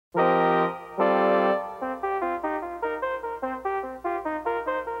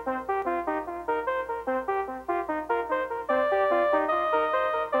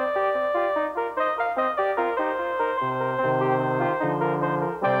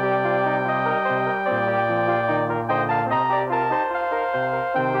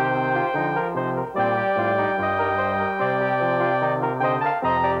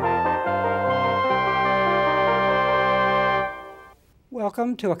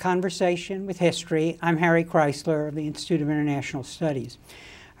Welcome to A Conversation with History. I'm Harry Kreisler of the Institute of International Studies.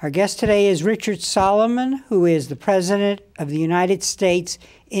 Our guest today is Richard Solomon, who is the president of the United States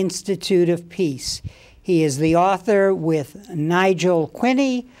Institute of Peace. He is the author with Nigel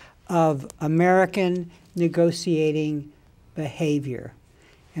Quinney of American Negotiating Behavior.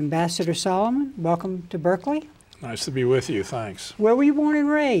 Ambassador Solomon, welcome to Berkeley. Nice to be with you, thanks. Where were you born and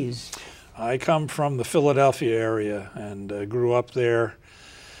raised? I come from the Philadelphia area and grew up there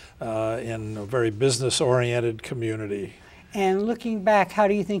in a very business-oriented community. And looking back, how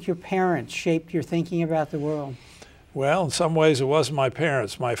do you think your parents shaped your thinking about the world? Well, in some ways it wasn't my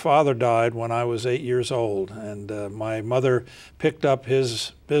parents. My father died when I was 8 years old, and my mother picked up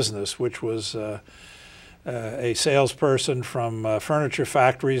his business, which was a salesperson from furniture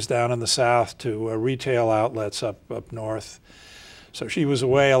factories down in the South to retail outlets up north. So she was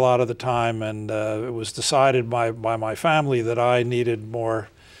away a lot of the time, and it was decided by my family that I needed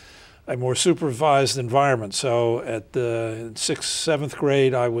a more supervised environment. So at the 6th, 7th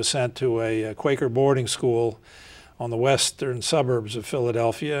grade, I was sent to a Quaker boarding school on the western suburbs of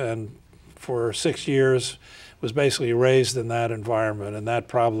Philadelphia, and for 6 years was basically raised in that environment, and that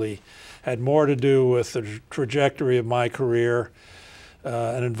probably had more to do with the trajectory of my career.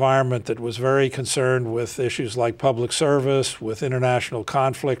 An environment that was very concerned with issues like public service, with international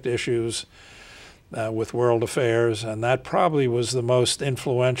conflict issues, with world affairs, and that probably was the most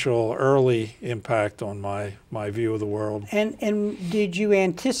influential early impact on my view of the world. And did you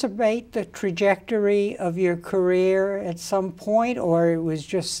anticipate the trajectory of your career at some point, or it was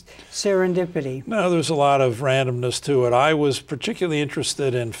just serendipity? No, there's a lot of randomness to it. I was particularly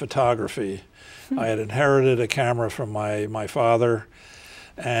interested in photography. I had inherited a camera from my father,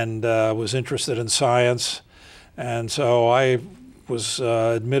 and was interested in science, and so I was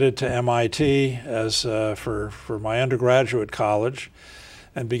admitted to MIT as for my undergraduate college,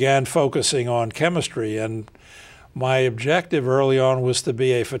 and began focusing on chemistry. And my objective early on was to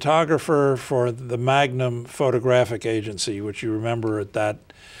be a photographer for the Magnum Photographic Agency, which you remember at that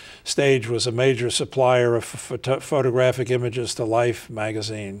stage was a major supplier of photographic images to Life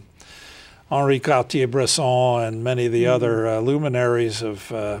magazine. Henri Cartier-Bresson and many of the other luminaries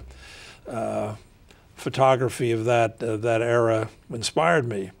of photography of that era inspired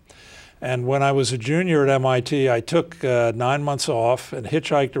me. And when I was a junior at MIT, I took 9 months off and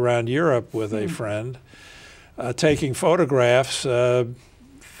hitchhiked around Europe with a friend, taking photographs,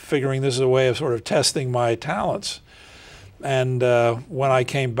 figuring this is a way of sort of testing my talents. And when I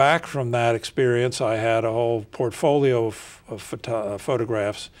came back from that experience, I had a whole portfolio of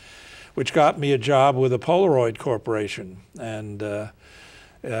photographs, which got me a job with a Polaroid corporation. And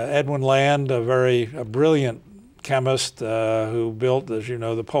Edwin Land, a brilliant chemist who built, as you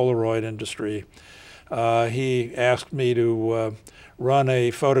know, the Polaroid industry, he asked me to run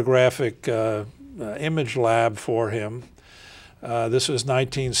a photographic image lab for him. This was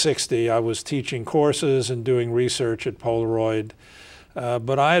 1960. I was teaching courses and doing research at Polaroid.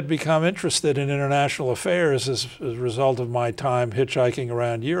 But I had become interested in international affairs as a result of my time hitchhiking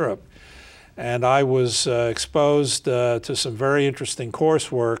around Europe. And I was exposed to some very interesting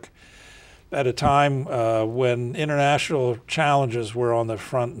coursework at a time when international challenges were on the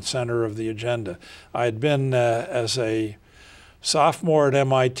front and center of the agenda. I had been, as a sophomore at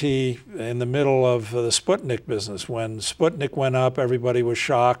MIT, in the middle of the Sputnik business. When Sputnik went up, everybody was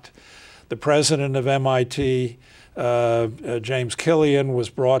shocked. The president of MIT, James Killian, was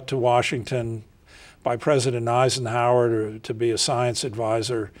brought to Washington by President Eisenhower to be a science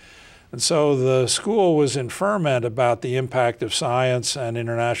advisor. And so the school was in ferment about the impact of science and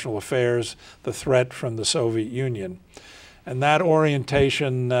international affairs, the threat from the Soviet Union. And that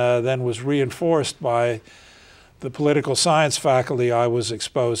orientation then was reinforced by the political science faculty I was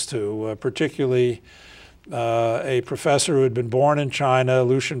exposed to, particularly a professor who had been born in China,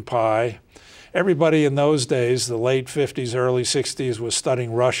 Lucian Pai. Everybody in those days, the late 50s, early 60s, was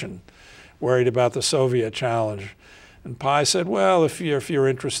studying Russian, worried about the Soviet challenge. And Pai said, well, if you're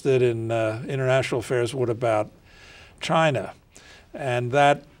interested in international affairs, what about China? And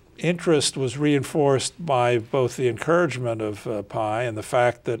that interest was reinforced by both the encouragement of Pai and the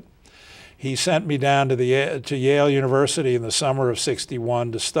fact that he sent me down to Yale University in the summer of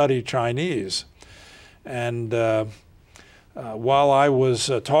 '61 to study Chinese. And while I was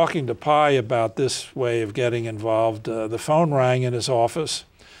talking to Pai about this way of getting involved, the phone rang in his office.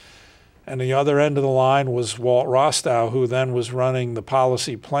 And the other end of the line was Walt Rostow, who then was running the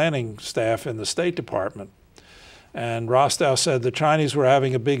policy planning staff in the State Department. And Rostow said the Chinese were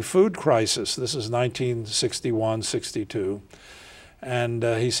having a big food crisis. This is 1961, 62. And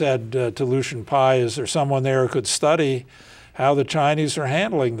he said to Lucian Pai, is there someone there who could study how the Chinese are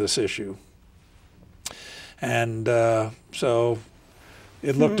handling this issue. And so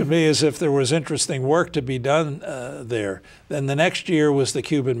it looked to me as if there was interesting work to be done there. Then the next year was the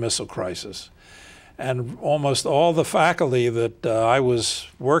Cuban Missile Crisis. And almost all the faculty that I was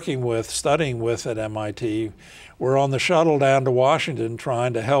working with, studying with at MIT, were on the shuttle down to Washington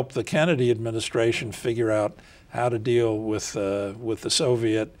trying to help the Kennedy administration figure out how to deal with the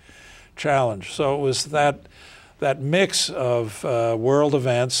Soviet challenge. So it was that mix of world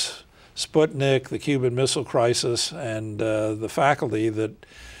events, Sputnik, the Cuban Missile Crisis, and the faculty that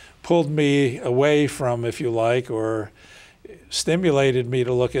pulled me away from, if you like, or stimulated me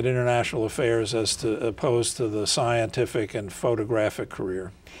to look at international affairs as opposed to the scientific and photographic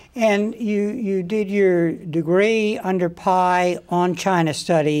career. And you did your degree under Pi on China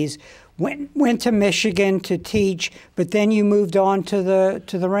studies, went to Michigan to teach, but then you moved on to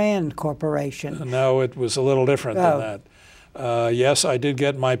the Rand Corporation. No, it was a little different than that. Yes, I did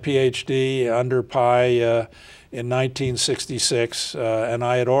get my PhD under Pi in 1966, and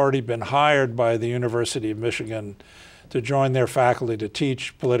I had already been hired by the University of Michigan to join their faculty to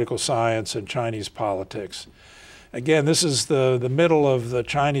teach political science and Chinese politics. Again, this is the middle of the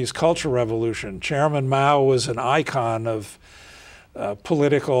Chinese Cultural Revolution. Chairman Mao was an icon of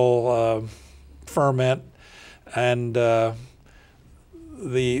political ferment, and the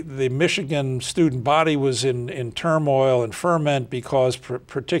Michigan student body was in turmoil and ferment because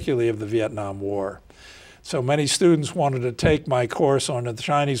particularly of the Vietnam War. So many students wanted to take my course on the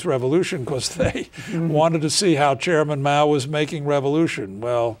Chinese Revolution because they wanted to see how Chairman Mao was making revolution.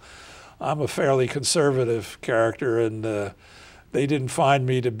 Well, I'm a fairly conservative character, and they didn't find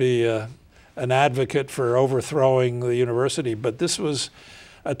me to be an advocate for overthrowing the university. But this was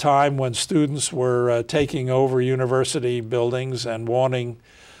a time when students were taking over university buildings and wanting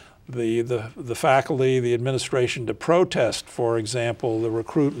the faculty, the administration to protest, for example, the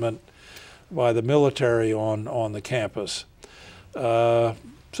recruitment by the military on the campus. The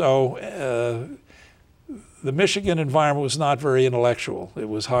Michigan environment was not very intellectual. It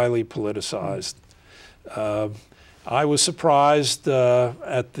was highly politicized. I was surprised in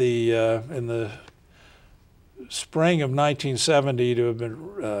the spring of 1970 to have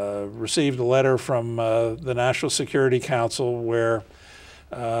been received a letter from the National Security Council where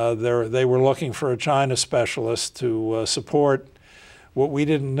they were looking for a China specialist to support what we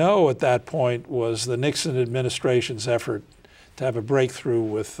didn't know at that point was the Nixon administration's effort to have a breakthrough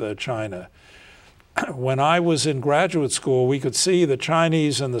with China. When I was in graduate school, we could see the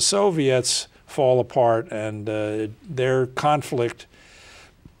Chinese and the Soviets fall apart, and their conflict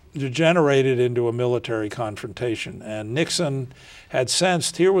degenerated into a military confrontation. And Nixon had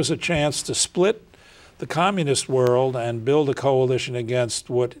sensed here was a chance to split the communist world and build a coalition against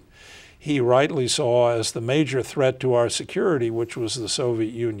what he rightly saw as the major threat to our security, which was the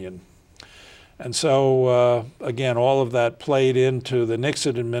Soviet Union. And so, again, all of that played into the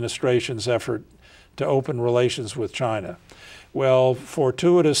Nixon administration's effort to open relations with China. Well,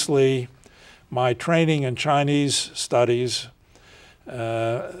 fortuitously, my training in Chinese studies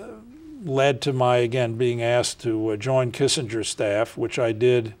led to my, again, being asked to join Kissinger's staff, which I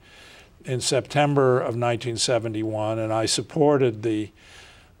did in September of 1971, and I supported the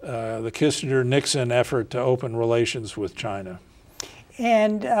Kissinger-Nixon effort to open relations with China.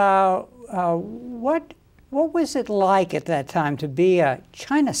 And what was it like at that time to be a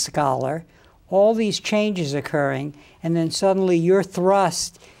China scholar, all these changes occurring, and then suddenly you're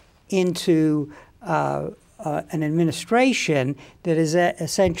thrust into an administration that is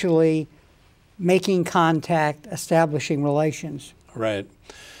essentially making contact, establishing relations? Right.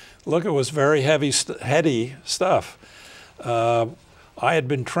 Look, it was very heady stuff. I had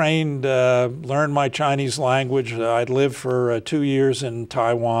been trained, learned my Chinese language. I'd lived for 2 years in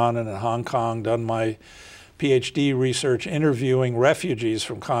Taiwan and in Hong Kong, done my PhD research interviewing refugees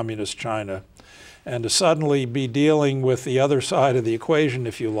from communist China. And to suddenly be dealing with the other side of the equation,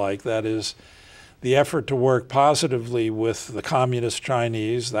 if you like, that is the effort to work positively with the communist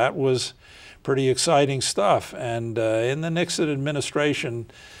Chinese, that was pretty exciting stuff. And in the Nixon administration,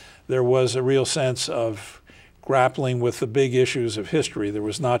 there was a real sense of grappling with the big issues of history. There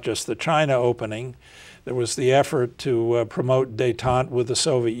was not just the China opening, there was the effort to promote détente with the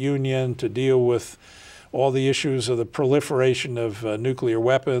Soviet Union, to deal with all the issues of the proliferation of nuclear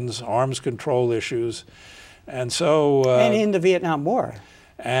weapons, arms control issues. And so... and in the Vietnam War.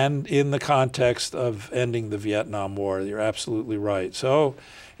 And in the context of ending the Vietnam War. You're absolutely right. So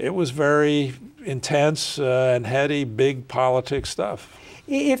it was very intense and heady, big politics stuff.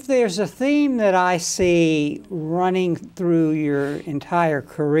 If there's a theme that I see running through your entire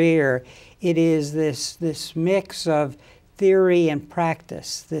career, it is this mix of theory and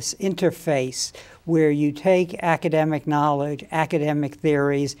practice, this interface where you take academic knowledge, academic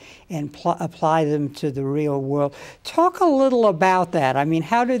theories, and apply them to the real world. Talk a little about that. I mean,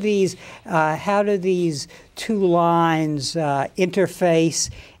 how do these two lines interface,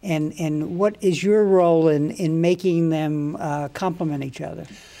 and what is your role in making them complement each other?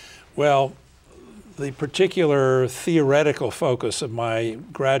 Well, the particular theoretical focus of my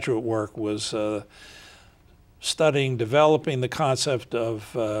graduate work was developing the concept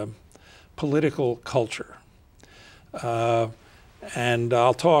of political culture. And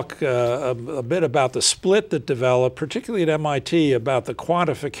I'll talk a bit about the split that developed, particularly at MIT, about the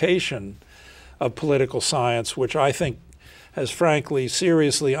quantification of political science, which I think has frankly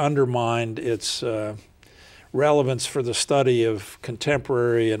seriously undermined its relevance for the study of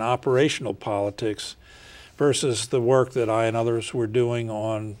contemporary and operational politics versus the work that I and others were doing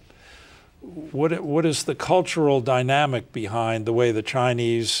on what is the cultural dynamic behind the way the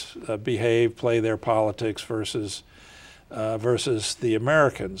Chinese behave, play their politics versus the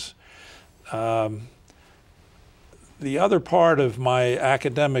Americans. The other part of my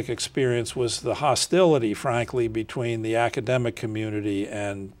academic experience was the hostility, frankly, between the academic community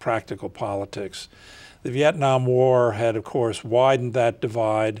and practical politics. The Vietnam War had, of course, widened that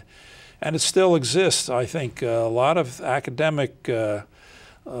divide, and it still exists. I think a lot of academic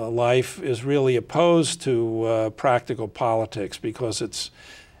life is really opposed to practical politics because it's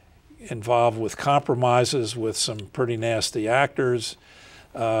involved with compromises with some pretty nasty actors.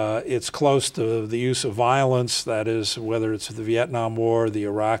 It's close to the use of violence, that is, whether it's the Vietnam War, the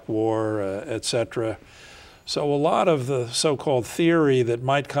Iraq War, etc. So a lot of the so-called theory that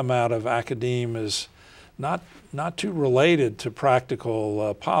might come out of academia is not too related to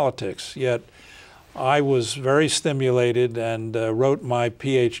practical politics, yet I was very stimulated and wrote my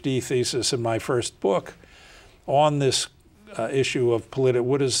PhD thesis in my first book on this issue of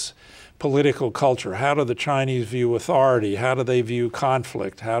what is political culture. How do the Chinese view authority? How do they view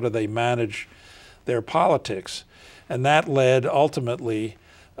conflict? How do they manage their politics? And that led ultimately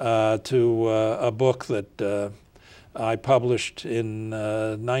to a book that I published in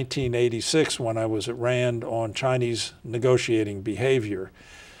 1986 when I was at Rand on Chinese negotiating behavior.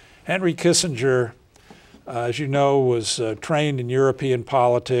 Henry Kissinger, as you know, was trained in European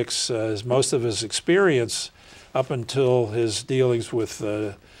politics. Most of his experience up until his dealings with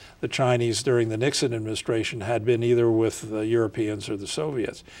the Chinese during the Nixon administration had been either with the Europeans or the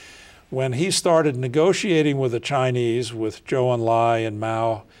Soviets. When he started negotiating with the Chinese, with Zhou Enlai and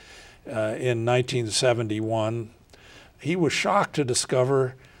Mao in 1971, he was shocked to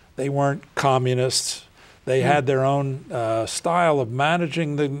discover they weren't communists. They had their own style of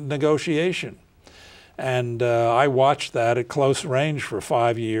managing the negotiation. And I watched that at close range for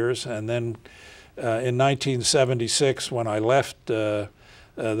 5 years. And then in 1976, when I left the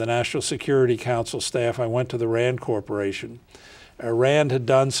National Security Council staff, I went to the Rand Corporation. Rand had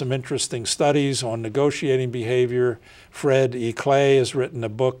done some interesting studies on negotiating behavior. Fred E. Clay has written a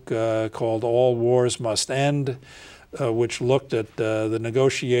book called All Wars Must End, which looked at the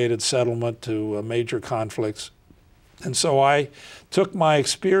negotiated settlement to major conflicts. And so I took my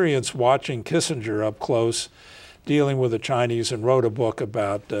experience watching Kissinger up close, dealing with the Chinese, and wrote a book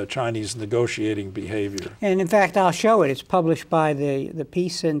about Chinese negotiating behavior. And in fact, I'll show it. It's published by the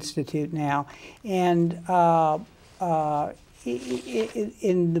Peace Institute now. And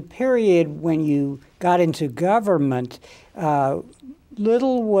in the period when you got into government,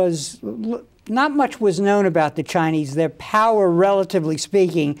 not much was known about the Chinese. Their power, relatively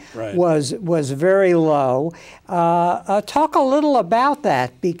speaking, right, was very low. Talk a little about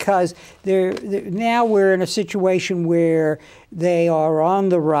that, because now we're in a situation where they are on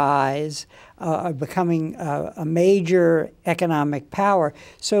the rise, becoming a major economic power.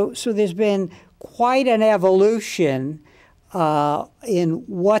 So there's been quite an evolution in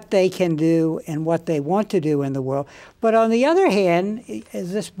what they can do and what they want to do in the world. But on the other hand,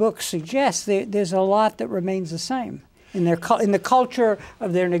 as this book suggests, there's a lot that remains the same in the culture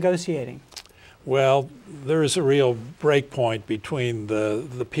of their negotiating. Well, there is a real breakpoint between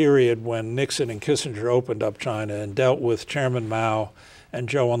the period when Nixon and Kissinger opened up China and dealt with Chairman Mao and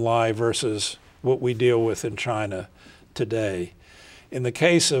Zhou Enlai versus what we deal with in China today. In the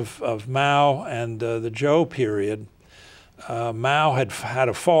case of Mao and the Zhou period, Mao had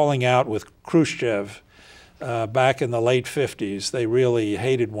a falling out with Khrushchev back in the late 50s. They really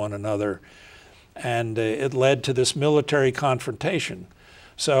hated one another, and it led to this military confrontation.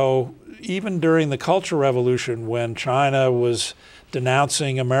 So even during the Cultural Revolution, when China was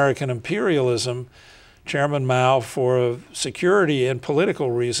denouncing American imperialism, Chairman Mao, for security and political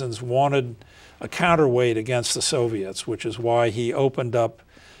reasons, wanted a counterweight against the Soviets, which is why he opened up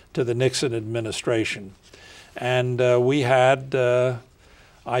to the Nixon administration. And we had,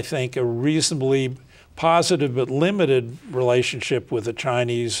 I think, a reasonably positive but limited relationship with the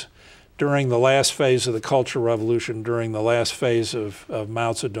Chinese during the last phase of the Cultural Revolution, during the last phase of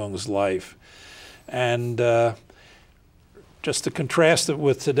Mao Zedong's life. And just to contrast it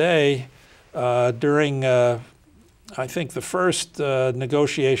with today, during, I think, the first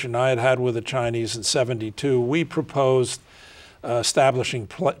negotiation I had had with the Chinese in '72, we proposed establishing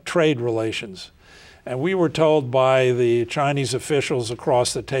trade relations. And we were told by the Chinese officials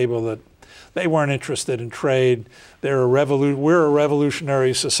across the table that they weren't interested in trade. We're a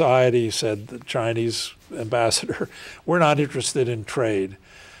revolutionary society, said the Chinese ambassador. We're not interested in trade.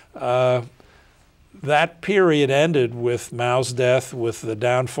 That period ended with Mao's death, with the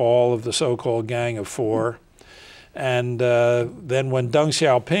downfall of the so-called Gang of Four. And then when Deng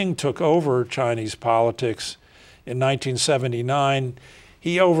Xiaoping took over Chinese politics in 1979,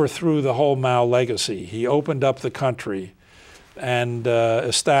 he overthrew the whole Mao legacy. He opened up the country and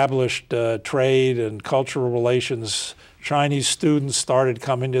established trade and cultural relations. Chinese students started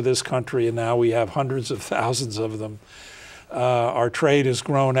coming to this country, and now we have hundreds of thousands of them. Our trade has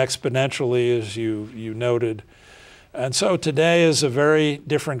grown exponentially, as you noted. And so today is a very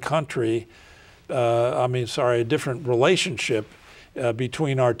different country, a different relationship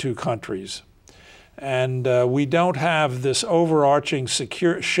between our two countries. And we don't have this overarching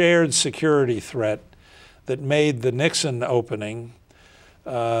shared security threat that made the Nixon opening,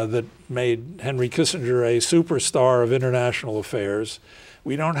 that made Henry Kissinger a superstar of international affairs.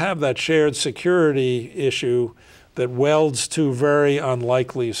 We don't have that shared security issue that welds two very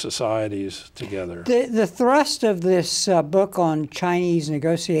unlikely societies together. The thrust of this book on Chinese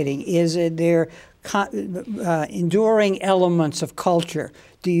negotiating is their enduring elements of culture.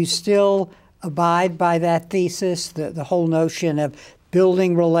 Do you still abide by that thesis, the whole notion of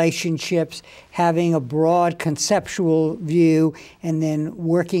building relationships, having a broad conceptual view, and then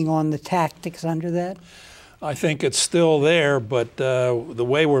working on the tactics under that? I think it's still there, but the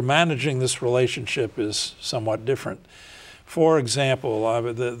way we're managing this relationship is somewhat different. For example,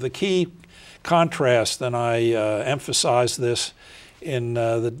 the key contrast, and I emphasize this in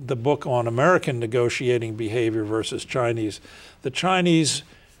the book on American negotiating behavior versus Chinese. The Chinese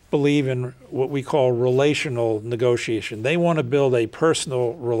believe in what we call relational negotiation. They want to build a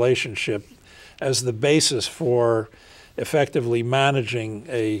personal relationship as the basis for effectively managing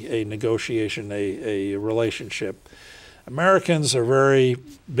a negotiation, a relationship. Americans are very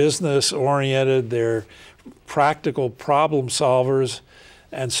business-oriented. They're practical problem solvers,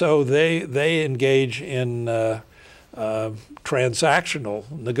 and so they engage in transactional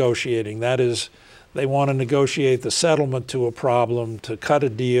negotiating. That is, they want to negotiate the settlement to a problem, to cut a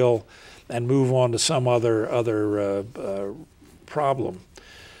deal, and move on to some other problem.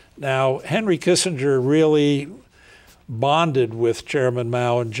 Now, Henry Kissinger really bonded with Chairman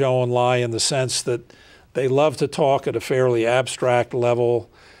Mao and Zhou Enlai in the sense that they loved to talk at a fairly abstract level.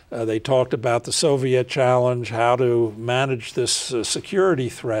 They talked about the Soviet challenge, how to manage this security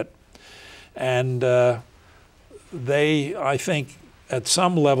threat. And they, I think, at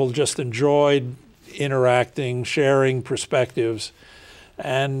some level just enjoyed interacting, sharing perspectives.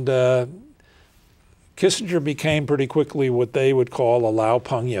 And Kissinger became pretty quickly what they would call a Lao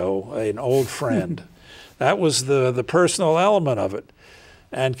Pengyo, an old friend. That was the personal element of it.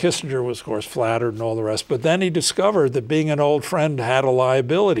 And Kissinger was, of course, flattered and all the rest. But then he discovered that being an old friend had a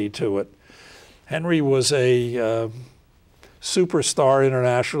liability to it. Henry was a superstar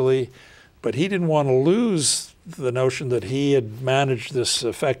internationally, but he didn't want to lose the notion that he had managed this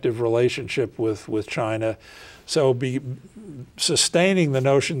effective relationship with China. So sustaining the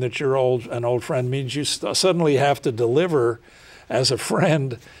notion that you're an old friend means you suddenly have to deliver as a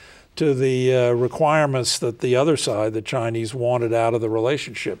friend to the requirements that the other side, the Chinese, wanted out of the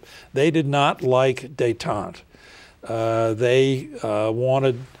relationship. They did not like détente. They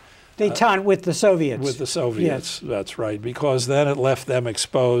wanted détente with the Soviets. With the Soviets, yes. That's right, because then it left them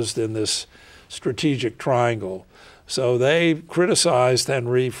exposed in this strategic triangle. So they criticized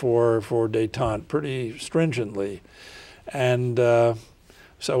Henry for détente pretty stringently. And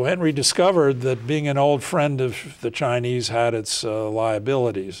so Henry discovered that being an old friend of the Chinese had its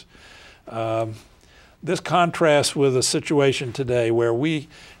liabilities. This contrasts with a situation today where we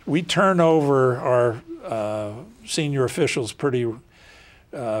turn over our senior officials pretty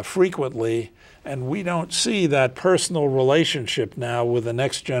frequently, and we don't see that personal relationship now with the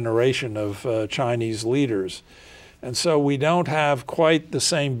next generation of Chinese leaders. And so we don't have quite the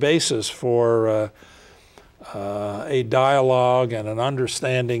same basis for a dialogue and an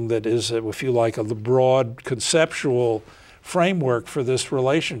understanding that is, if you like, a broad conceptual framework for this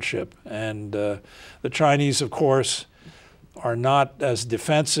relationship. And the Chinese, of course, are not as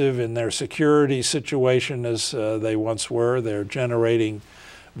defensive in their security situation as they once were. They're generating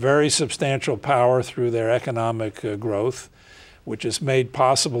very substantial power through their economic growth, which is made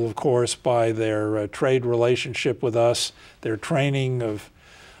possible, of course, by their trade relationship with us, their training of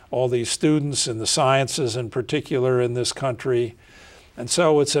all these students in the sciences in particular in this country. And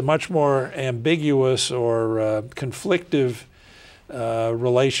so it's a much more ambiguous or conflictive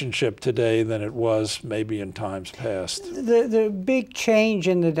relationship today than it was maybe in times past. The big change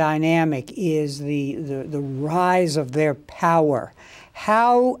in the dynamic is the rise of their power.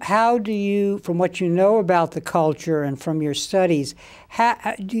 How do you, from what you know about the culture and from your studies,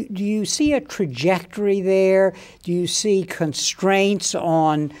 do you see a trajectory there? Do you see constraints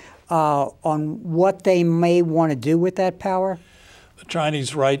on what they may want to do with that power? The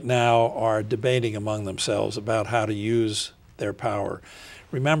Chinese right now are debating among themselves about how to use their power.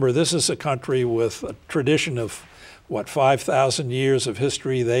 Remember, this is a country with a tradition of, 5,000 years of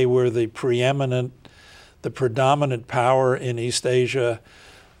history. They were the predominant power in East Asia.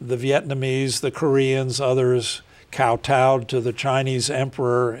 The Vietnamese, the Koreans, others kowtowed to the Chinese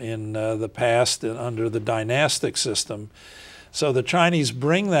emperor in the past under the dynastic system. So the Chinese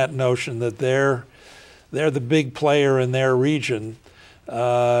bring that notion that they're the big player in their region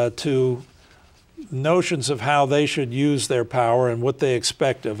to notions of how they should use their power and what they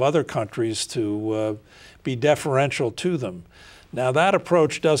expect of other countries to be deferential to them. Now, that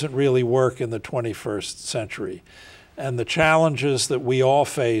approach doesn't really work in the 21st century. And the challenges that we all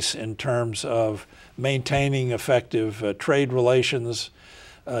face in terms of maintaining effective trade relations,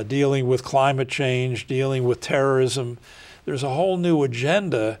 dealing with climate change, dealing with terrorism, there's a whole new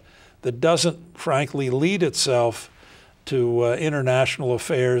agenda that doesn't, frankly, lead itself to international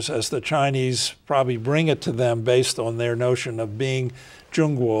affairs as the Chinese probably bring it to them based on their notion of being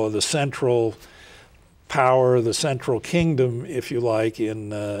Zhongguo, the central power, the central kingdom, if you like,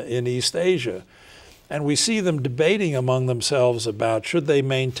 in East Asia. And we see them debating among themselves about should they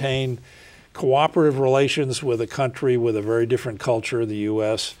maintain cooperative relations with a country with a very different culture, the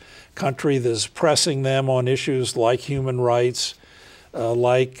U.S., country that's pressing them on issues like human rights,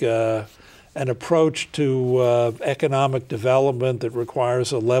 like an approach to economic development that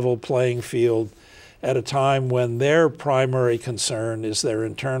requires a level playing field at a time when their primary concern is their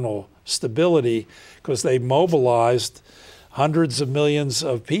internal stability, because they mobilized hundreds of millions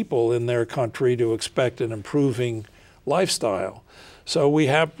of people in their country to expect an improving lifestyle. So we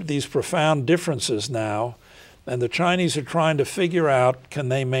have these profound differences now, and the Chinese are trying to figure out, can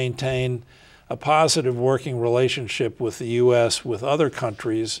they maintain a positive working relationship with the U.S., with other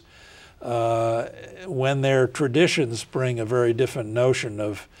countries, when their traditions bring a very different notion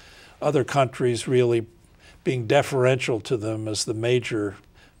of other countries really being deferential to them as the major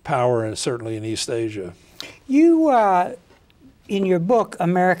power, and certainly in East Asia. You, in your book,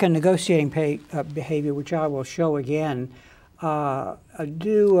 American Negotiating Behavior, which I will show again,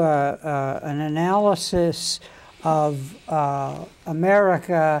 do an analysis of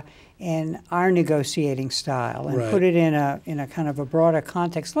America and our negotiating style, and put it in a kind of a broader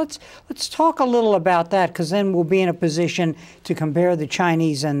context. Let's talk a little about that, because then we'll be in a position to compare the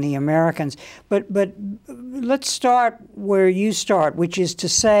Chinese and the Americans. But let's start where you start, which is to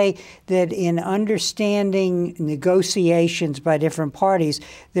say that in understanding negotiations by different parties,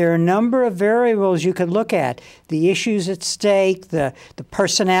 there are a number of variables you could look at: the issues at stake, the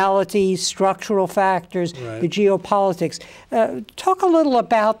personalities, structural factors, the geopolitics. Talk a little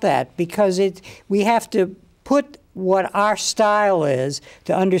about that, because we have to put what our style is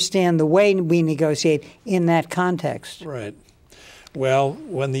to understand the way we negotiate in that context. Right. Well,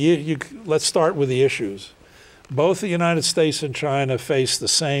 let's start with the issues. Both the United States and China face the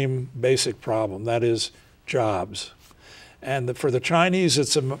same basic problem, that is jobs. And for the Chinese,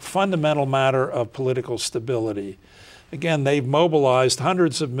 it's a fundamental matter of political stability. Again, they've mobilized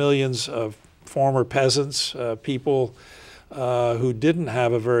hundreds of millions of former peasants, people who didn't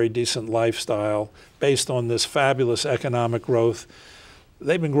have a very decent lifestyle based on this fabulous economic growth.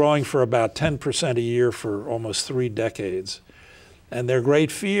 They've been growing for about 10% a year for almost 3 decades. And their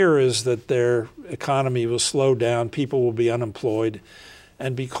great fear is that their economy will slow down, people will be unemployed.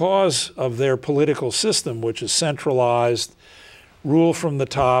 And because of their political system, which is centralized, rule from the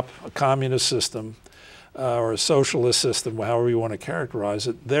top, a communist system, or a socialist system, however you want to characterize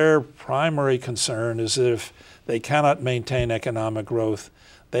it, their primary concern is that if they cannot maintain economic growth,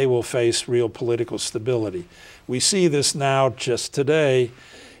 they will face real political stability. We see this now just today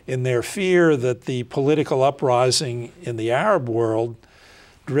in their fear that the political uprising in the Arab world,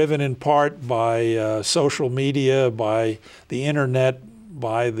 driven in part by social media, by the internet,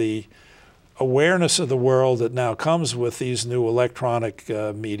 by the awareness of the world that now comes with these new electronic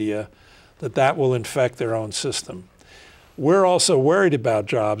media, that will infect their own system. We're also worried about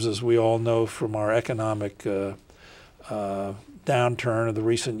jobs, as we all know from our economic downturn of the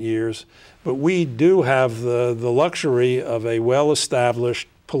recent years. But we do have the luxury of a well-established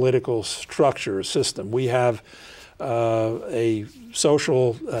political structure system. We have a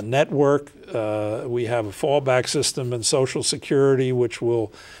social network. We have a fallback system in Social Security, which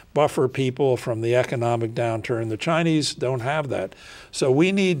will buffer people from the economic downturn. The Chinese don't have that. So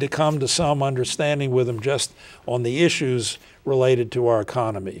we need to come to some understanding with them just on the issues related to our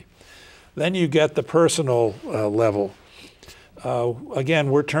economy. Then you get the personal level. Again,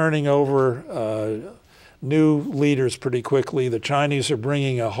 we're turning over new leaders pretty quickly. The Chinese are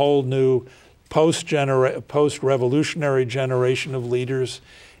bringing a whole new post-revolutionary generation of leaders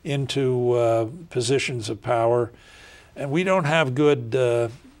into positions of power. And we don't have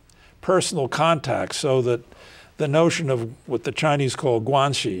good personal contacts, so that the notion of what the Chinese call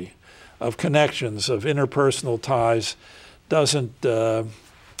guanxi, of connections, of interpersonal ties, doesn't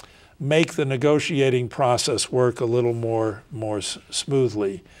make the negotiating process work a little more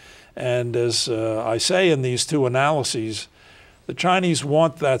smoothly. And as I say in these two analyses, the Chinese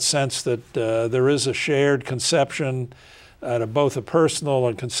want that sense that there is a shared conception at both a personal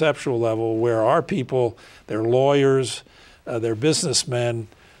and conceptual level, where our people, they're lawyers, they're businessmen,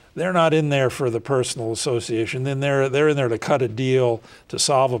 they're not in there for the personal association. Then they're in there to cut a deal, to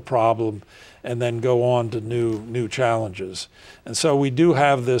solve a problem, and then go on to new challenges. And so we do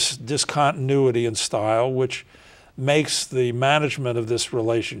have this discontinuity in style, which makes the management of this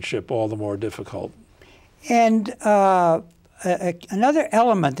relationship all the more difficult. And another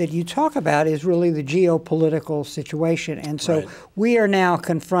element that you talk about is really the geopolitical situation. And so Right. we are now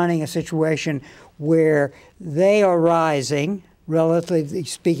confronting a situation where they are rising, relatively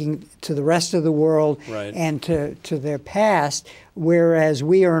speaking, to the rest of the world Right. and to their past, whereas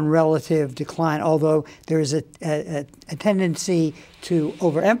we are in relative decline, although there is a tendency to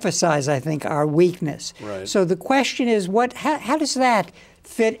overemphasize, I think, our weakness. Right. So the question is, how does that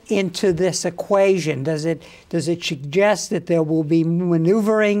fit into this equation? Does it suggest that there will be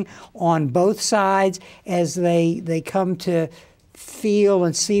maneuvering on both sides as they come to feel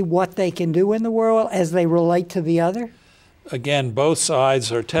and see what they can do in the world as they relate to the other? Again, both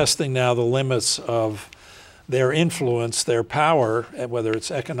sides are testing now the limits of their influence, their power, whether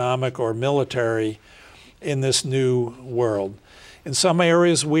it's economic or military, in this new world. In some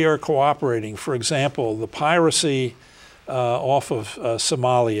areas, we are cooperating. For example, the piracy off of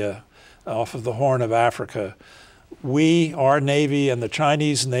Somalia, off of the Horn of Africa. Our Navy and the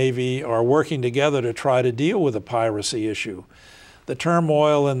Chinese Navy are working together to try to deal with the piracy issue. The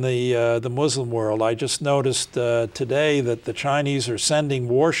turmoil in the Muslim world, I just noticed today that the Chinese are sending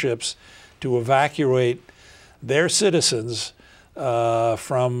warships to evacuate their citizens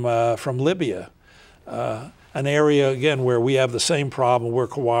from Libya, an area, again, where we have the same problem. We're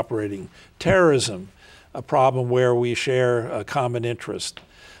cooperating. Terrorism, a problem where we share a common interest.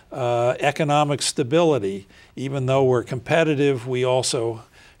 Economic stability, even though we're competitive, we also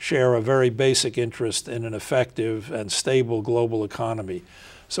share a very basic interest in an effective and stable global economy.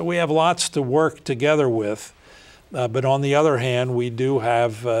 So we have lots to work together with, but on the other hand, we do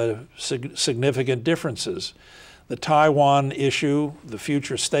have significant differences. The Taiwan issue, the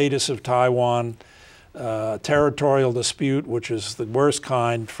future status of Taiwan, territorial dispute, which is the worst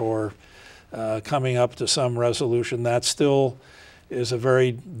kind for coming up to some resolution, that still is a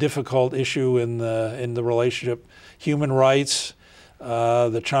very difficult issue in the relationship. Human rights,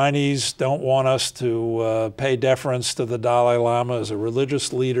 the Chinese don't want us to pay deference to the Dalai Lama as a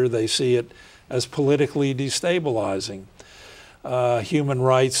religious leader. They see it as politically destabilizing. Human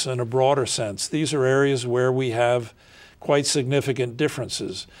rights in a broader sense. These are areas where we have quite significant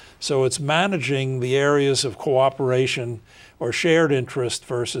differences. So it's managing the areas of cooperation or shared interest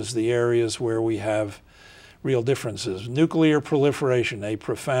versus the areas where we have real differences. Nuclear proliferation, a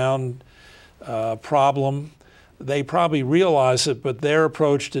profound problem. They probably realize it, but their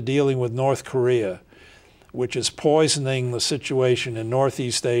approach to dealing with North Korea, which is poisoning the situation in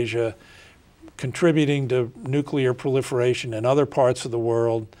Northeast Asia, contributing to nuclear proliferation in other parts of the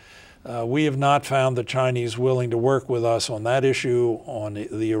world, we have not found the Chinese willing to work with us on that issue, on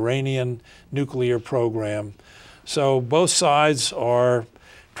the Iranian nuclear program. So both sides are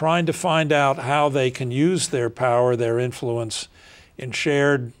trying to find out how they can use their power, their influence in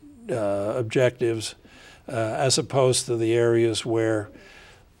shared objectives, as opposed to the areas where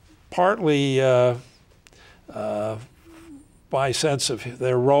partly by sense of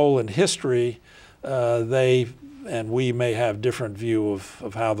their role in history, they and we may have different view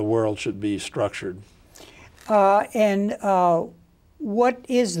of how the world should be structured. What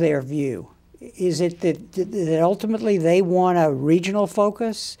is their view? Is it that ultimately they want a regional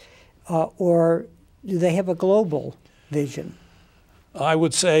focus, or do they have a global vision? I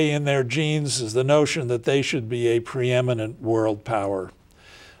would say in their genes is the notion that they should be a preeminent world power.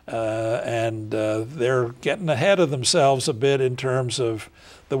 They're getting ahead of themselves a bit in terms of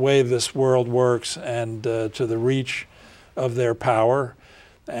the way this world works and to the reach of their power.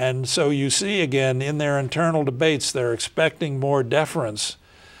 And so you see again in their internal debates, they're expecting more deference,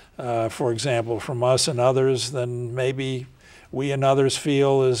 for example, from us and others than maybe we and others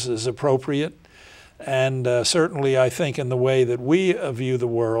feel is appropriate. And certainly I think in the way that we view the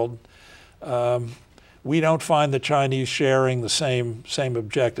world, we don't find the Chinese sharing the same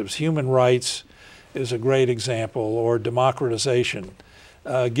objectives. Human rights is a great example, or democratization,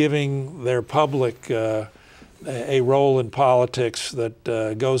 giving their public a role in politics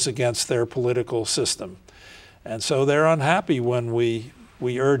that goes against their political system. And so they're unhappy when we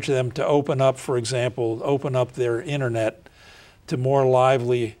urge them to open up, for example, open up their internet to more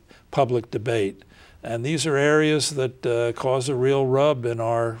lively public debate. And these are areas that cause a real rub in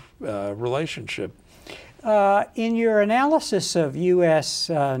our relationship. In your analysis of U.S.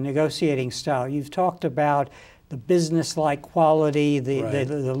 Negotiating style, you've talked about the business-like quality,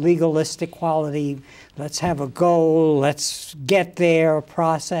 the legalistic quality, let's have a goal, let's get there, a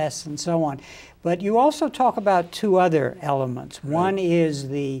process, and so on. But you also talk about two other elements. Right. One is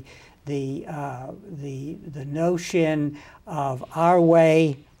the notion of our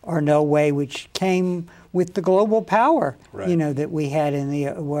way or no way, which came with the global power, right, that we had in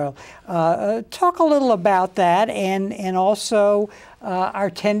the world. Talk a little about that, and also our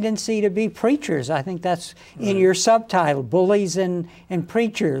tendency to be preachers. I think that's right in your subtitle, bullies and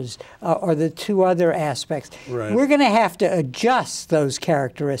preachers are the two other aspects. Right. We're going to have to adjust those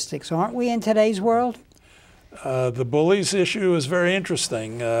characteristics, aren't we, in today's world? The bullies issue is very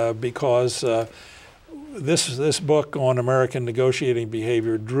interesting because this book on American negotiating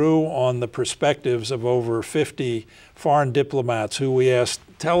behavior drew on the perspectives of over 50 foreign diplomats who we asked,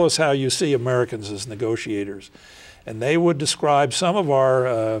 tell us how you see Americans as negotiators. And they would describe some of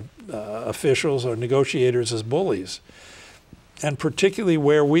our officials or negotiators as bullies. And particularly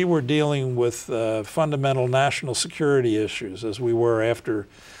where we were dealing with fundamental national security issues, as we were after,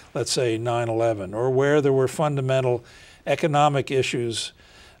 let's say, 9/11, or where there were fundamental economic issues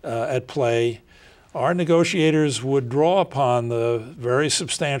at play, our negotiators would draw upon the very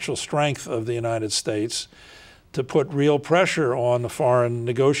substantial strength of the United States to put real pressure on the foreign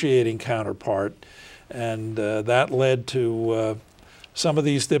negotiating counterpart. And that led to some of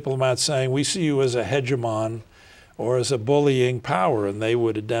these diplomats saying, we see you as a hegemon or as a bullying power, and they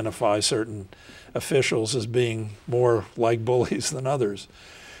would identify certain officials as being more like bullies than others.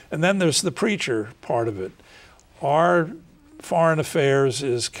 And then there's the preacher part of it. Our foreign affairs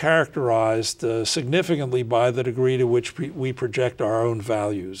is characterized significantly by the degree to which we project our own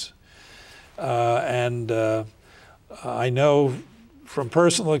values. I know from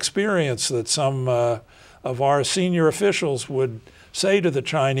personal experience that some of our senior officials would say to the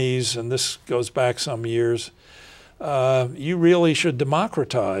Chinese, and this goes back some years, you really should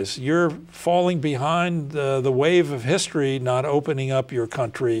democratize. You're falling behind the wave of history, not opening up your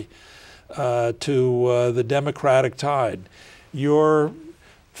country to the democratic tide. Your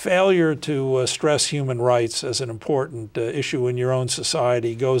failure to stress human rights as an important issue in your own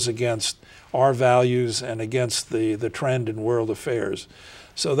society goes against our values and against the trend in world affairs.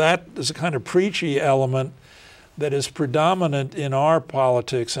 So that is a kind of preachy element that is predominant in our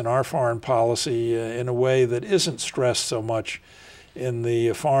politics and our foreign policy in a way that isn't stressed so much in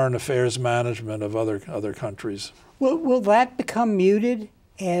the foreign affairs management of other countries. Will that become muted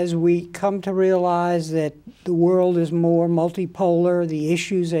as we come to realize that the world is more multipolar, the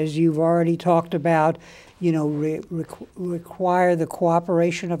issues, as you've already talked about, require the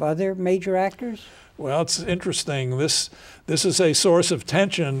cooperation of other major actors? Well, it's interesting. This is a source of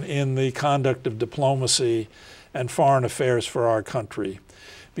tension in the conduct of diplomacy and foreign affairs for our country,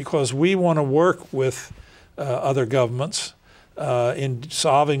 because we want to work with other governments in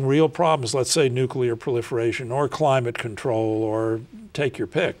solving real problems, let's say nuclear proliferation or climate control or take your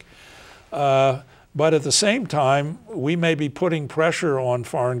pick. But at the same time, we may be putting pressure on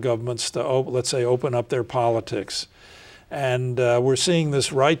foreign governments to, let's say, open up their politics. And we're seeing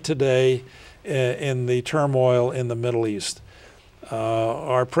this right today in the turmoil in the Middle East.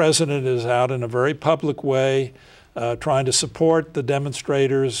 Our president is out in a very public way trying to support the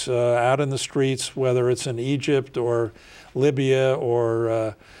demonstrators out in the streets, whether it's in Egypt or Libya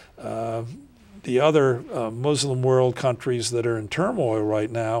or the other Muslim world countries that are in turmoil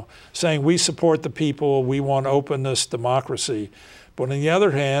right now, saying we support the people, we want openness, democracy. But on the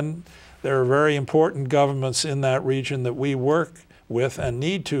other hand, there are very important governments in that region that we work with and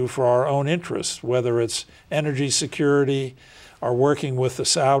need to for our own interests, whether it's energy security, or working with the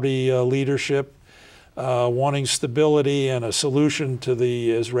Saudi leadership, wanting stability and a solution to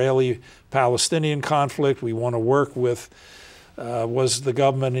the Israeli-Palestinian conflict. We want to work with was the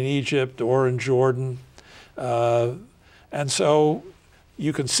government in Egypt or in Jordan. And so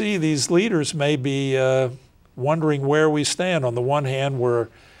you can see these leaders may be wondering where we stand. On the one hand, we're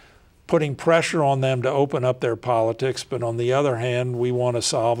putting pressure on them to open up their politics, but on the other hand, we want to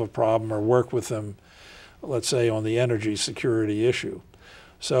solve a problem or work with them, let's say, on the energy security issue.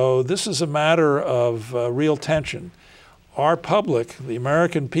 So this is a matter of real tension. Our public, the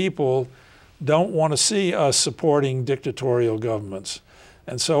American people, don't want to see us supporting dictatorial governments.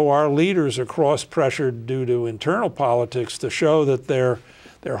 And so our leaders are cross-pressured due to internal politics to show that their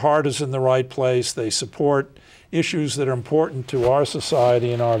heart is in the right place. They support issues that are important to our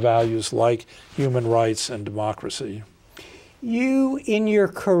society and our values, like human rights and democracy. You, in your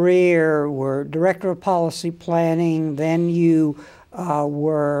career, were Director of Policy Planning, then you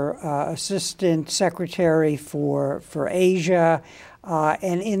were Assistant Secretary for Asia,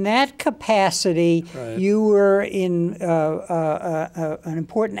 and in that capacity, Right. you were an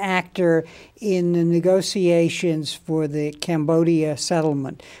important actor in the negotiations for the Cambodia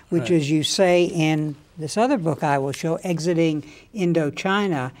settlement, which, Right. as you say in this other book I will show, Exiting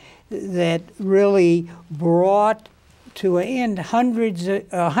Indochina, that really brought to an end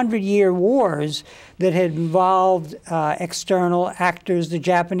 100-year wars that had involved external actors, the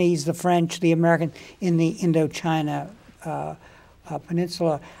Japanese, the French, the American, in the Indochina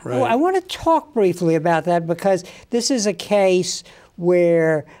peninsula. Right. I want to talk briefly about that because this is a case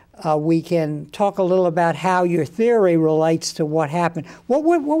where we can talk a little about how your theory relates to what happened. What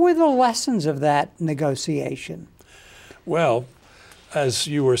were the lessons of that negotiation? Well, as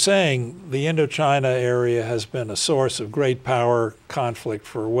you were saying, the Indochina area has been a source of great power conflict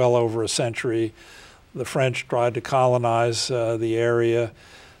for well over a century. The French tried to colonize the area,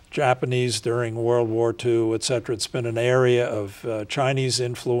 Japanese during World War II, et cetera. It's been an area of Chinese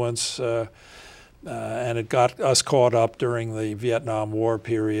influence, and it got us caught up during the Vietnam War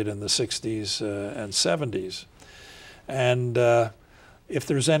period in the 60s and 70s. And if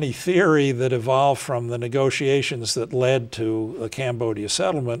there's any theory that evolved from the negotiations that led to the Cambodia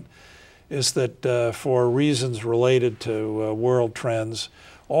settlement, is that for reasons related to world trends,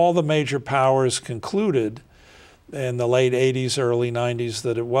 all the major powers concluded in the late 80s, early 90s,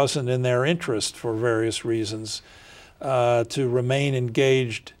 that it wasn't in their interest for various reasons to remain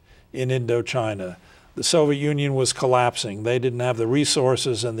engaged in Indochina. The Soviet Union was collapsing. They didn't have the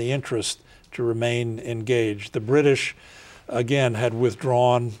resources and the interest to remain engaged. The British, again, had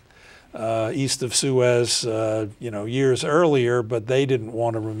withdrawn east of Suez, years earlier, but they didn't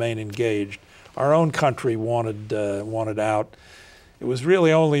want to remain engaged. Our own country wanted out. It was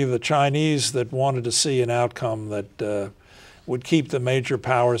really only the Chinese that wanted to see an outcome that would keep the major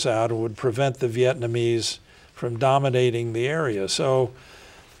powers out and would prevent the Vietnamese from dominating the area. So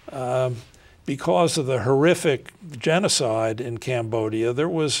because of the horrific genocide in Cambodia, there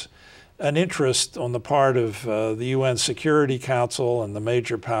was an interest on the part of the UN Security Council and the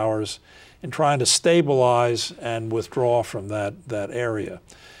major powers in trying to stabilize and withdraw from that area.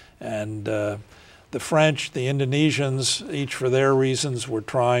 And the French, the Indonesians, each for their reasons, were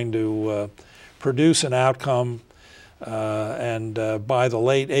trying to produce an outcome. And by the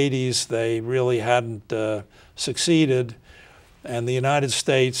late 80s, they really hadn't succeeded. And the United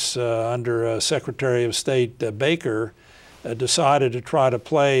States, under Secretary of State Baker, decided to try to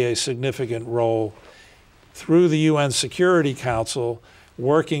play a significant role through the UN Security Council,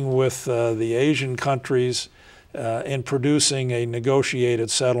 working with the Asian countries in producing a negotiated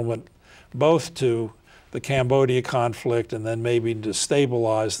settlement, both to the Cambodia conflict and then maybe to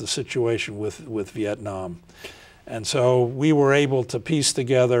stabilize the situation with Vietnam. And so we were able to piece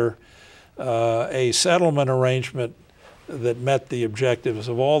together a settlement arrangement that met the objectives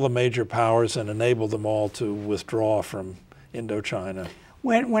of all the major powers and enabled them all to withdraw from Indochina.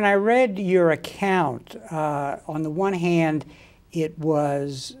 When I read your account, on the one hand, it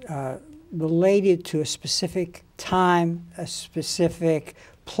was related to a specific time, a specific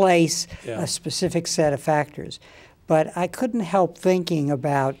place, Yeah. a specific set of factors. But I couldn't help thinking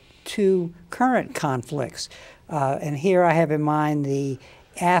about two current conflicts. And here I have in mind the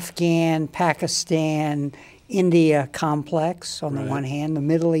Afghan, Pakistan, India complex on the Right. one hand, the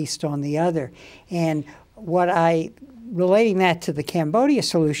Middle East on the other. And relating that to the Cambodia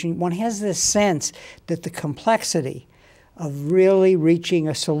solution, one has this sense that the complexity of really reaching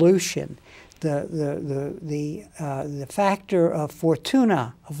a solution, the factor of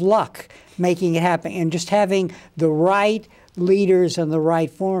fortuna, of luck, making it happen, and just having the right leaders and the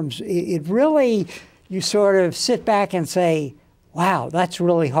right forms, it really, you sort of sit back and say, wow, that's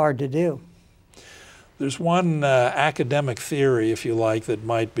really hard to do. There's one academic theory, if you like, that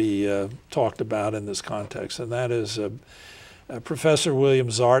might be talked about in this context, and that is Professor William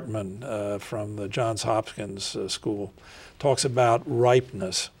Zartman from the Johns Hopkins School talks about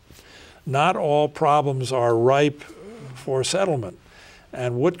ripeness. Not all problems are ripe for settlement.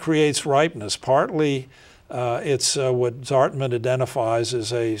 And what creates ripeness? Partly it's what Zartman identifies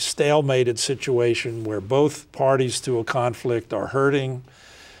as a stalemated situation where both parties to a conflict are hurting,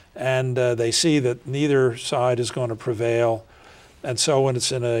 and they see that neither side is going to prevail. And so when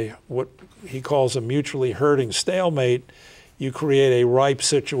it's in a what he calls a mutually hurting stalemate, you create a ripe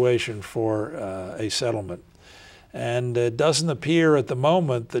situation for a settlement. And it doesn't appear at the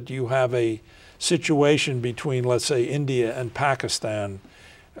moment that you have a situation between, let's say, India and Pakistan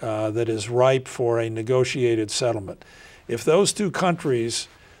that is ripe for a negotiated settlement. If those two countries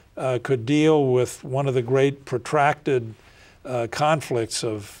could deal with one of the great protracted conflicts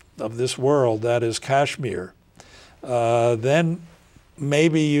of this world, that is Kashmir, then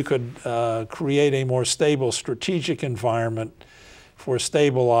maybe you could create a more stable strategic environment for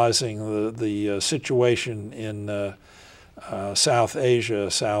stabilizing the situation in South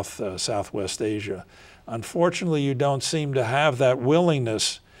Asia, Southwest Asia. Unfortunately, you don't seem to have that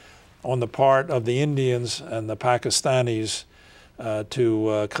willingness on the part of the Indians and the Pakistanis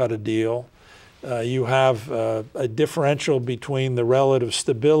to cut a deal. You have a differential between the relative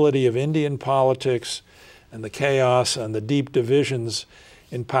stability of Indian politics and the chaos and the deep divisions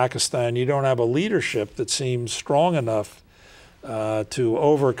in Pakistan. You don't have a leadership that seems strong enough to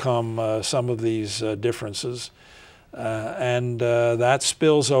overcome some of these differences. And that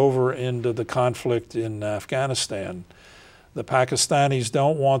spills over into the conflict in Afghanistan. The Pakistanis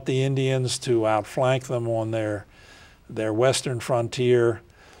don't want the Indians to outflank them on their western frontier.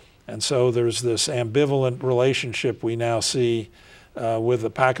 And so there's this ambivalent relationship we now see with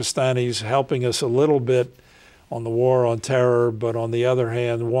the Pakistanis helping us a little bit on the war on terror, but on the other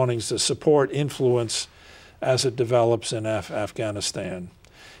hand, wanting to support influence as it develops in Afghanistan.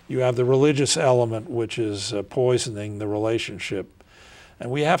 You have the religious element, which is poisoning the relationship. And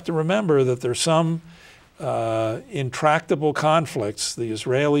we have to remember that there's some intractable conflicts. The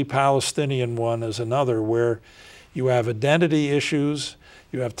Israeli-Palestinian one is another, where you have identity issues,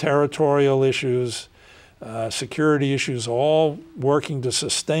 you have territorial issues, security issues, all working to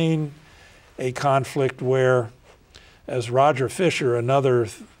sustain a conflict where, as Roger Fisher, another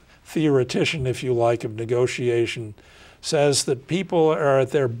theoretician, if you like, of negotiation, says that people are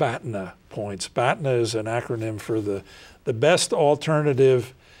at their BATNA points. BATNA is an acronym for the best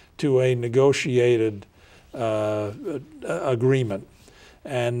alternative to a negotiated agreement.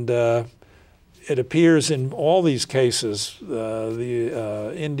 And it appears in all these cases,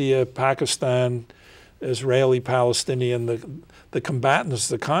 India, Pakistan, Israeli, Palestinian, the combatants,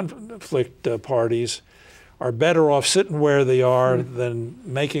 the conflict parties, are better off sitting where they are than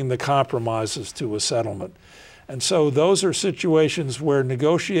making the compromises to a settlement. And so those are situations where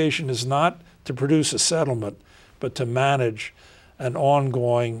negotiation is not to produce a settlement, but to manage an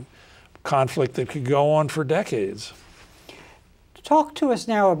ongoing conflict that could go on for decades. Talk to us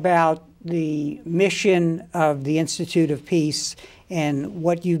now about the mission of the Institute of Peace and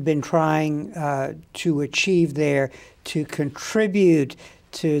what you've been trying to achieve there to contribute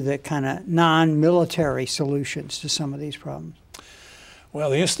to the kind of non-military solutions to some of these problems. Well,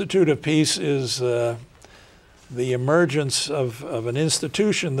 the Institute of Peace is the emergence of an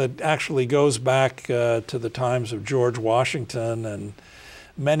institution that actually goes back to the times of George Washington and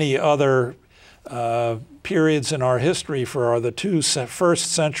many other periods in our history for the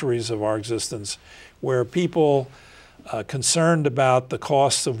first centuries of our existence, where people concerned about the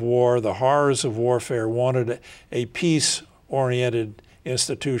costs of war, the horrors of warfare, wanted a peace-oriented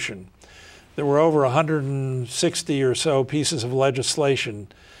institution. There were over 160 or so pieces of legislation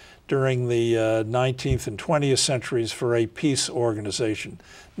during the 19th and 20th centuries for a peace organization.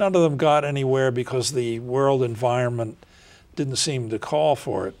 None of them got anywhere because the world environment didn't seem to call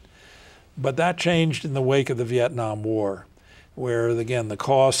for it. But that changed in the wake of the Vietnam War, where, again, the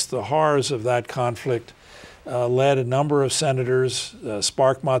costs, the horrors of that conflict led a number of senators,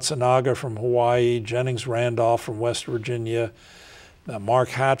 Spark Matsunaga from Hawaii, Jennings Randolph from West Virginia, Mark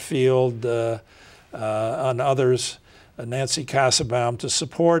Hatfield and others, Nancy Kassebaum, to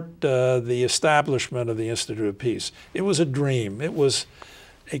support the establishment of the Institute of Peace. It was a dream. It was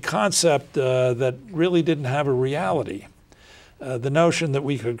a concept that really didn't have a reality. The notion that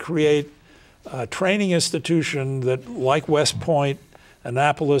we could create a training institution that, like West Point,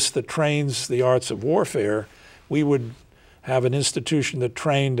 Annapolis, that trains the arts of warfare, we would have an institution that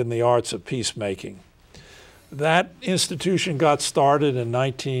trained in the arts of peacemaking. That institution got started in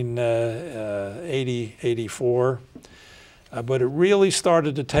 1980-84, but it really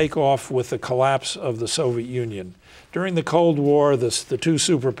started to take off with the collapse of the Soviet Union. During the Cold War, the two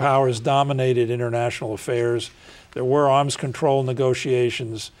superpowers dominated international affairs. There were arms control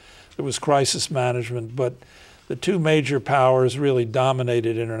negotiations, there was crisis management, but the two major powers really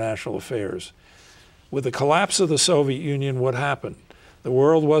dominated international affairs. With the collapse of the Soviet Union, what happened? The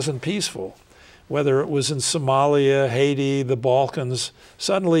world wasn't peaceful. Whether it was in Somalia, Haiti, the Balkans,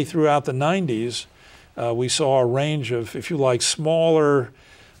 suddenly throughout the 90s, we saw a range of, if you like, smaller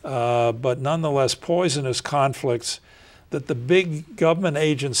but nonetheless poisonous conflicts that the big government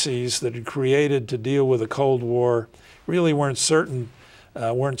agencies that had created to deal with the Cold War really weren't structured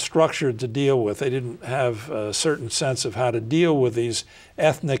to deal with. They didn't have a certain sense of how to deal with these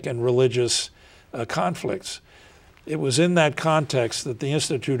ethnic and religious conflicts. It was in that context that the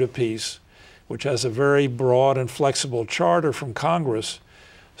Institute of Peace, which has a very broad and flexible charter from Congress,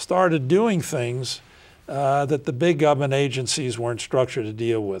 started doing things that the big government agencies weren't structured to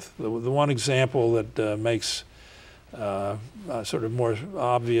deal with. The one example that makes sort of more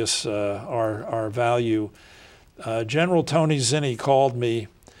obvious our value, General Tony Zinni called me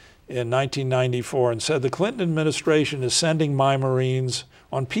in 1994 and said, the Clinton administration is sending my Marines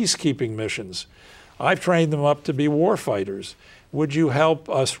on peacekeeping missions. I've trained them up to be war fighters. Would you help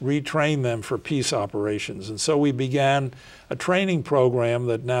us retrain them for peace operations? And so we began a training program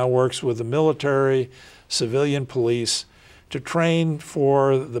that now works with the military, civilian police, to train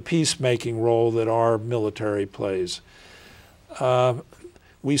for the peacemaking role that our military plays.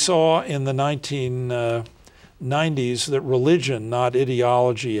 We saw in the 1990s that religion, not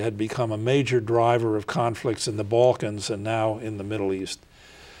ideology, had become a major driver of conflicts in the Balkans and now in the Middle East.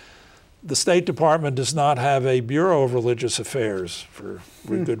 The State Department does not have a Bureau of Religious Affairs for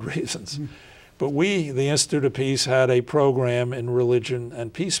good reasons. But we, the Institute of Peace, had a program in religion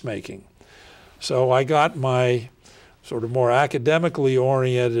and peacemaking. So I got my sort of more academically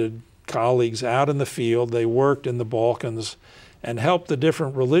oriented colleagues out in the field. They worked in the Balkans and helped the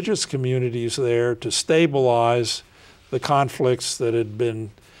different religious communities there to stabilize the conflicts that had been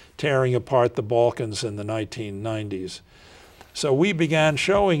tearing apart the Balkans in the 1990s. So we began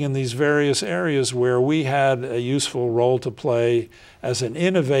showing in these various areas where we had a useful role to play as an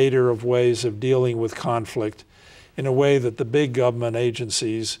innovator of ways of dealing with conflict in a way that the big government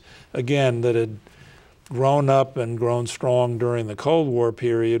agencies, again, that had grown up and grown strong during the Cold War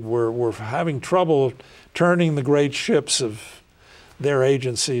period, were having trouble turning the great ships of their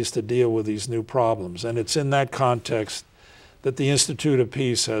agencies to deal with these new problems. And it's in that context that the Institute of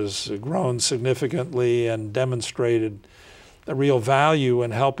Peace has grown significantly and demonstrated a real value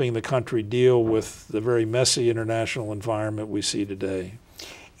in helping the country deal with the very messy international environment we see today.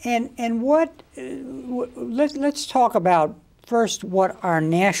 And what, let's talk about first what our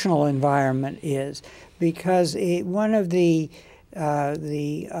national environment is, because one of the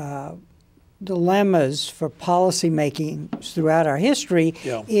dilemmas for policymaking throughout our history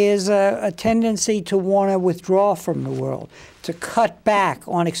is a tendency to want to withdraw from the world, to cut back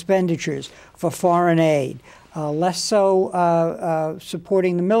on expenditures for foreign aid. Less so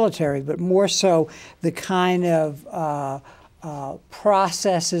supporting the military, but more so the kind of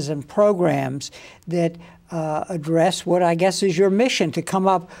processes and programs that address what I guess is your mission, to come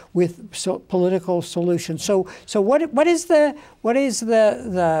up with political solutions. So what is the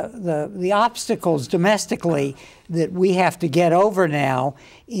obstacles domestically that we have to get over now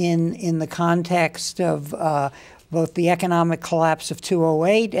in the context of both the economic collapse of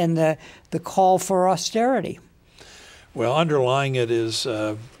 2008 and the call for austerity? Well, underlying it is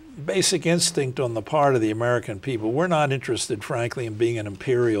basic instinct on the part of the American people. We're not interested, frankly, in being an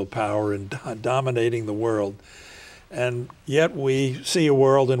imperial power and dominating the world. And yet we see a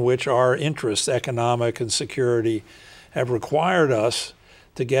world in which our interests, economic and security, have required us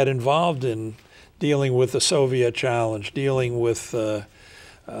to get involved in dealing with the Soviet challenge, dealing with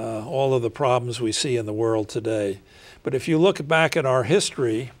all of the problems we see in the world today. But if you look back at our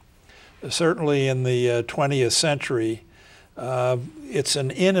history, certainly in the 20th century, it's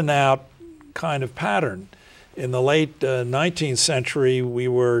an in and out kind of pattern. In the late 19th century, we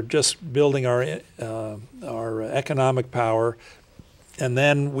were just building our economic power. And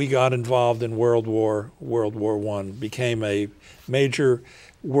then we got involved in World War I, became a major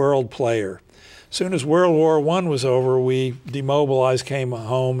world player. As soon as World War I was over, we demobilized, came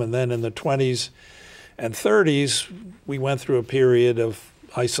home, and then in the 20s and 30s, we went through a period of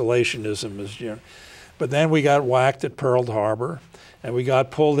isolationism. But then we got whacked at Pearl Harbor, and we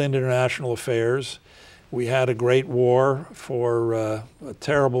got pulled into international affairs. We had a great war, a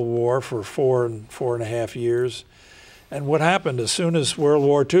terrible war for 4.5 years. And what happened? As soon as World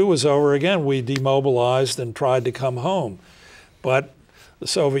War II was over, again, we demobilized and tried to come home. But the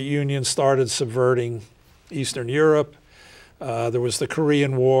Soviet Union started subverting Eastern Europe. There was the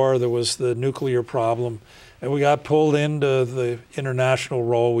Korean War, there was the nuclear problem, and we got pulled into the international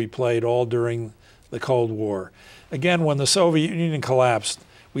role we played all during the Cold War. Again, when the Soviet Union collapsed,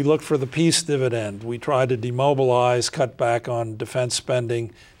 we looked for the peace dividend. We tried to demobilize, cut back on defense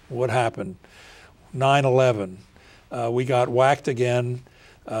spending. What happened? 9/11. We got whacked again,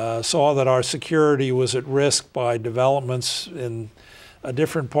 saw that our security was at risk by developments in a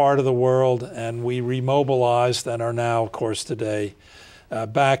different part of the world, and we remobilized and are now, of course, today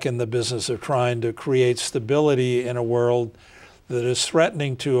back in the business of trying to create stability in a world that is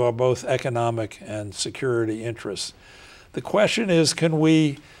threatening to our both economic and security interests. The question is, can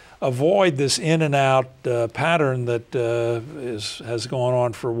we avoid this in and out pattern that has gone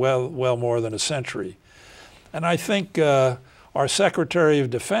on for well more than a century? And I think our Secretary of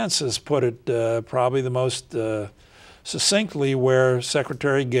Defense has put it probably the most succinctly, where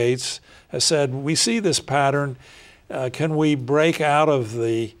Secretary Gates has said, we see this pattern. Can we break out of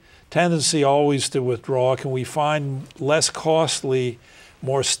the tendency always to withdraw? Can we find less costly,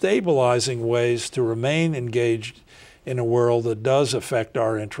 more stabilizing ways to remain engaged in a world that does affect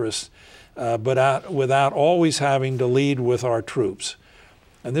our interests, but without always having to lead with our troops?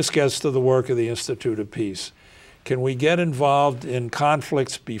 And this gets to the work of the Institute of Peace. Can we get involved in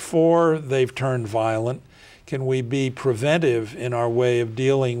conflicts before they've turned violent? Can we be preventive in our way of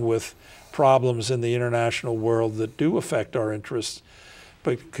dealing with problems in the international world that do affect our interests?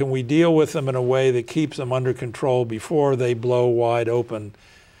 But can we deal with them in a way that keeps them under control before they blow wide open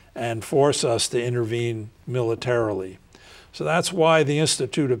and force us to intervene militarily? So that's why the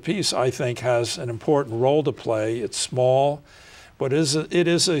Institute of Peace, I think, has an important role to play. It's small, but it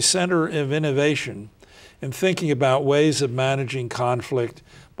is a center of innovation in thinking about ways of managing conflict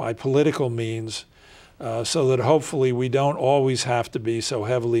by political means, so that hopefully we don't always have to be so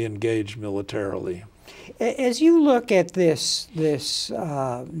heavily engaged militarily. As you look at this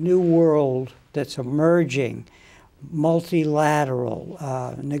new world that's emerging, multilateral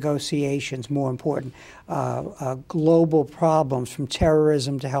negotiations, more important, global problems from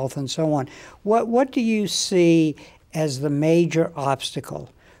terrorism to health and so on, what do you see as the major obstacle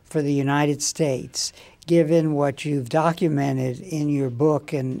for the United States, given what you've documented in your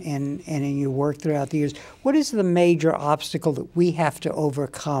book and in your work throughout the years? What is the major obstacle that we have to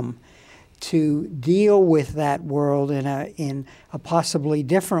overcome to deal with that world in a possibly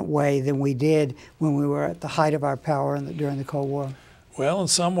different way than we did when we were at the height of our power during the Cold War? Well, in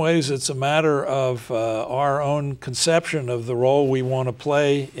some ways, it's a matter of our own conception of the role we want to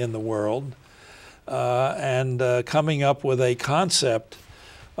play in the world, and coming up with a concept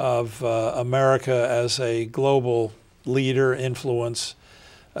of America as a global leader, influence,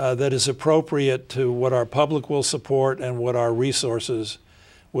 that is appropriate to what our public will support and what our resources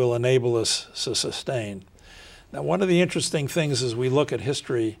will enable us to sustain. Now, one of the interesting things as we look at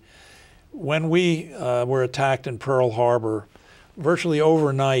history, when we were attacked in Pearl Harbor, virtually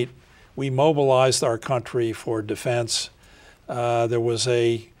overnight, we mobilized our country for defense. There was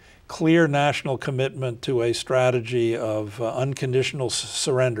a clear national commitment to a strategy of unconditional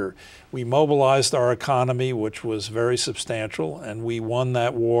surrender. We mobilized our economy, which was very substantial, and we won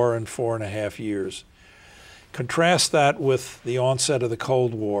that war in 4.5 years. Contrast that with the onset of the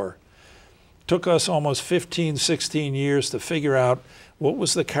Cold War. It took us almost 15, 16 years to figure out what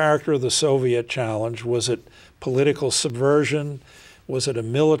was the character of the Soviet challenge. Was it political subversion? Was it a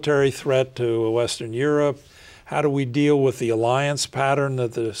military threat to Western Europe? How do we deal with the alliance pattern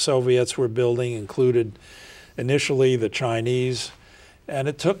that the Soviets were building, included initially the Chinese? And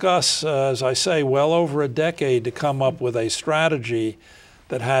it took us, as I say, well over a decade to come up with a strategy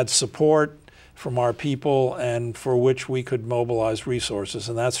that had support from our people and for which we could mobilize resources.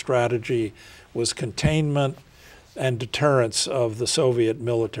 And that strategy was containment and deterrence of the Soviet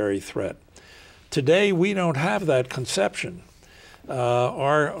military threat. Today, we don't have that conception.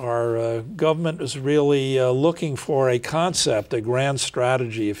 Our government is really looking for a concept, a grand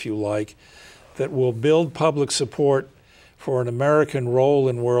strategy, if you like, that will build public support for an American role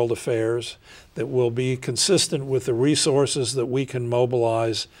in world affairs, that will be consistent with the resources that we can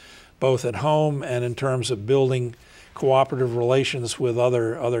mobilize both at home and in terms of building cooperative relations with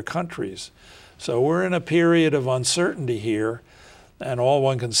other countries. So we're in a period of uncertainty here, and all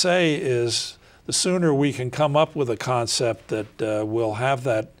one can say is the sooner we can come up with a concept that will have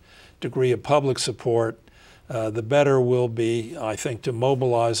that degree of public support, the better will be, I think, to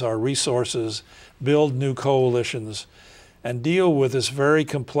mobilize our resources, build new coalitions, and deal with this very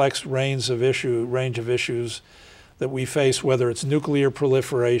complex range of issues that we face, whether it's nuclear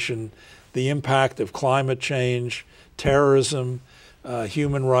proliferation, the impact of climate change, terrorism,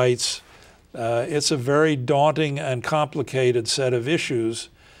 human rights. It's a very daunting and complicated set of issues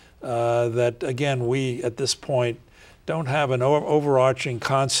that, again, we at this point don't have an overarching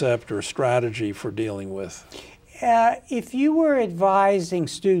concept or strategy for dealing with. If you were advising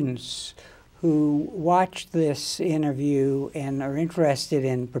students who watch this interview and are interested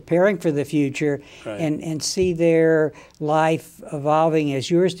in preparing for the future, right, and see their life evolving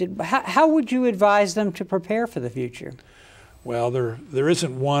as yours did, how would you advise them to prepare for the future? Well, there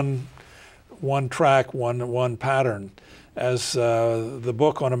isn't one track, one pattern. As the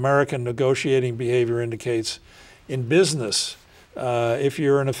book on American negotiating behavior indicates, in business, if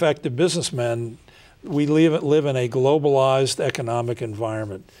you're an effective businessman, we live in a globalized economic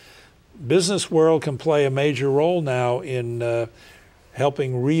environment. Business world can play a major role now in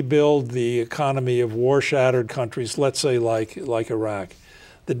helping rebuild the economy of war-shattered countries, let's say like Iraq.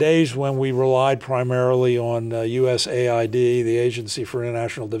 The days when we relied primarily on USAID, the Agency for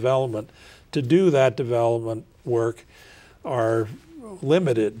International Development, to do that development work are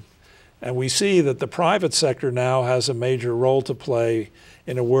limited. And we see that the private sector now has a major role to play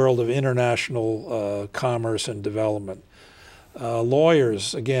in a world of international commerce and development.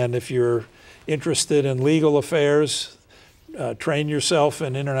 Lawyers, again, if you're interested in legal affairs, train yourself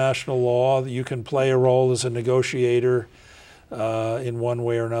in international law. You can play a role as a negotiator in one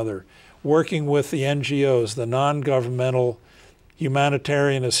way or another. Working with the NGOs, the non-governmental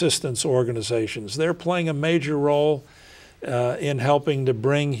humanitarian assistance organizations, they're playing a major role in helping to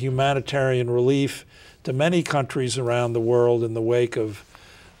bring humanitarian relief to many countries around the world in the wake of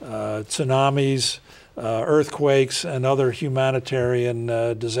tsunamis, earthquakes, and other humanitarian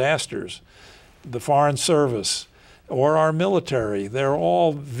disasters. The Foreign Service or our military, they're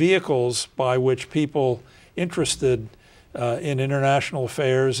all vehicles by which people interested in international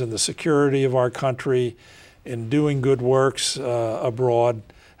affairs and the security of our country, in doing good works abroad,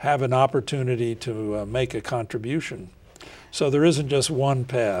 have an opportunity to make a contribution. So there isn't just one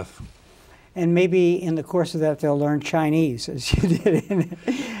path. And maybe in the course of that they'll learn Chinese, as you did.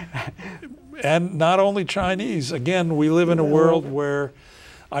 And not only Chinese. Again, we live in a world where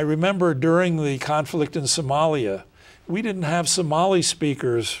I remember during the conflict in Somalia, we didn't have Somali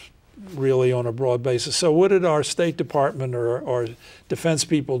speakers really on a broad basis. So what did our State Department or defense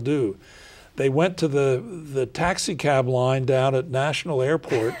people do? They went to the taxi cab line down at National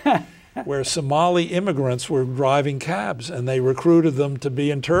Airport where Somali immigrants were driving cabs, and they recruited them to be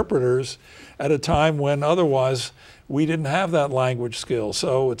interpreters at a time when otherwise we didn't have that language skill.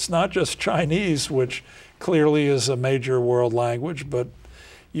 So it's not just Chinese, which clearly is a major world language, but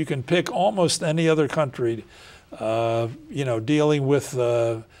you can pick almost any other country, dealing with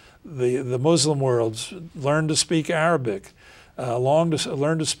the Muslim world. Learn to speak Arabic, learn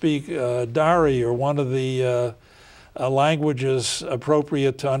to speak Dari, or one of the languages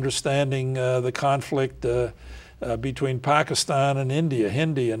appropriate to understanding the conflict between Pakistan and India,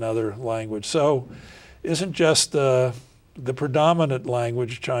 Hindi, another language. So isn't just the predominant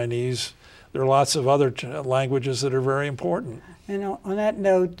language Chinese. There are lots of other languages that are very important. And on that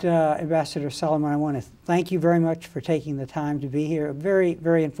note, Ambassador Solomon, I want to thank you very much for taking the time to be here. A very,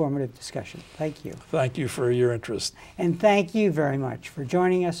 very informative discussion. Thank you. Thank you for your interest. And thank you very much for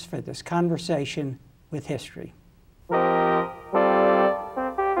joining us for this conversation with history.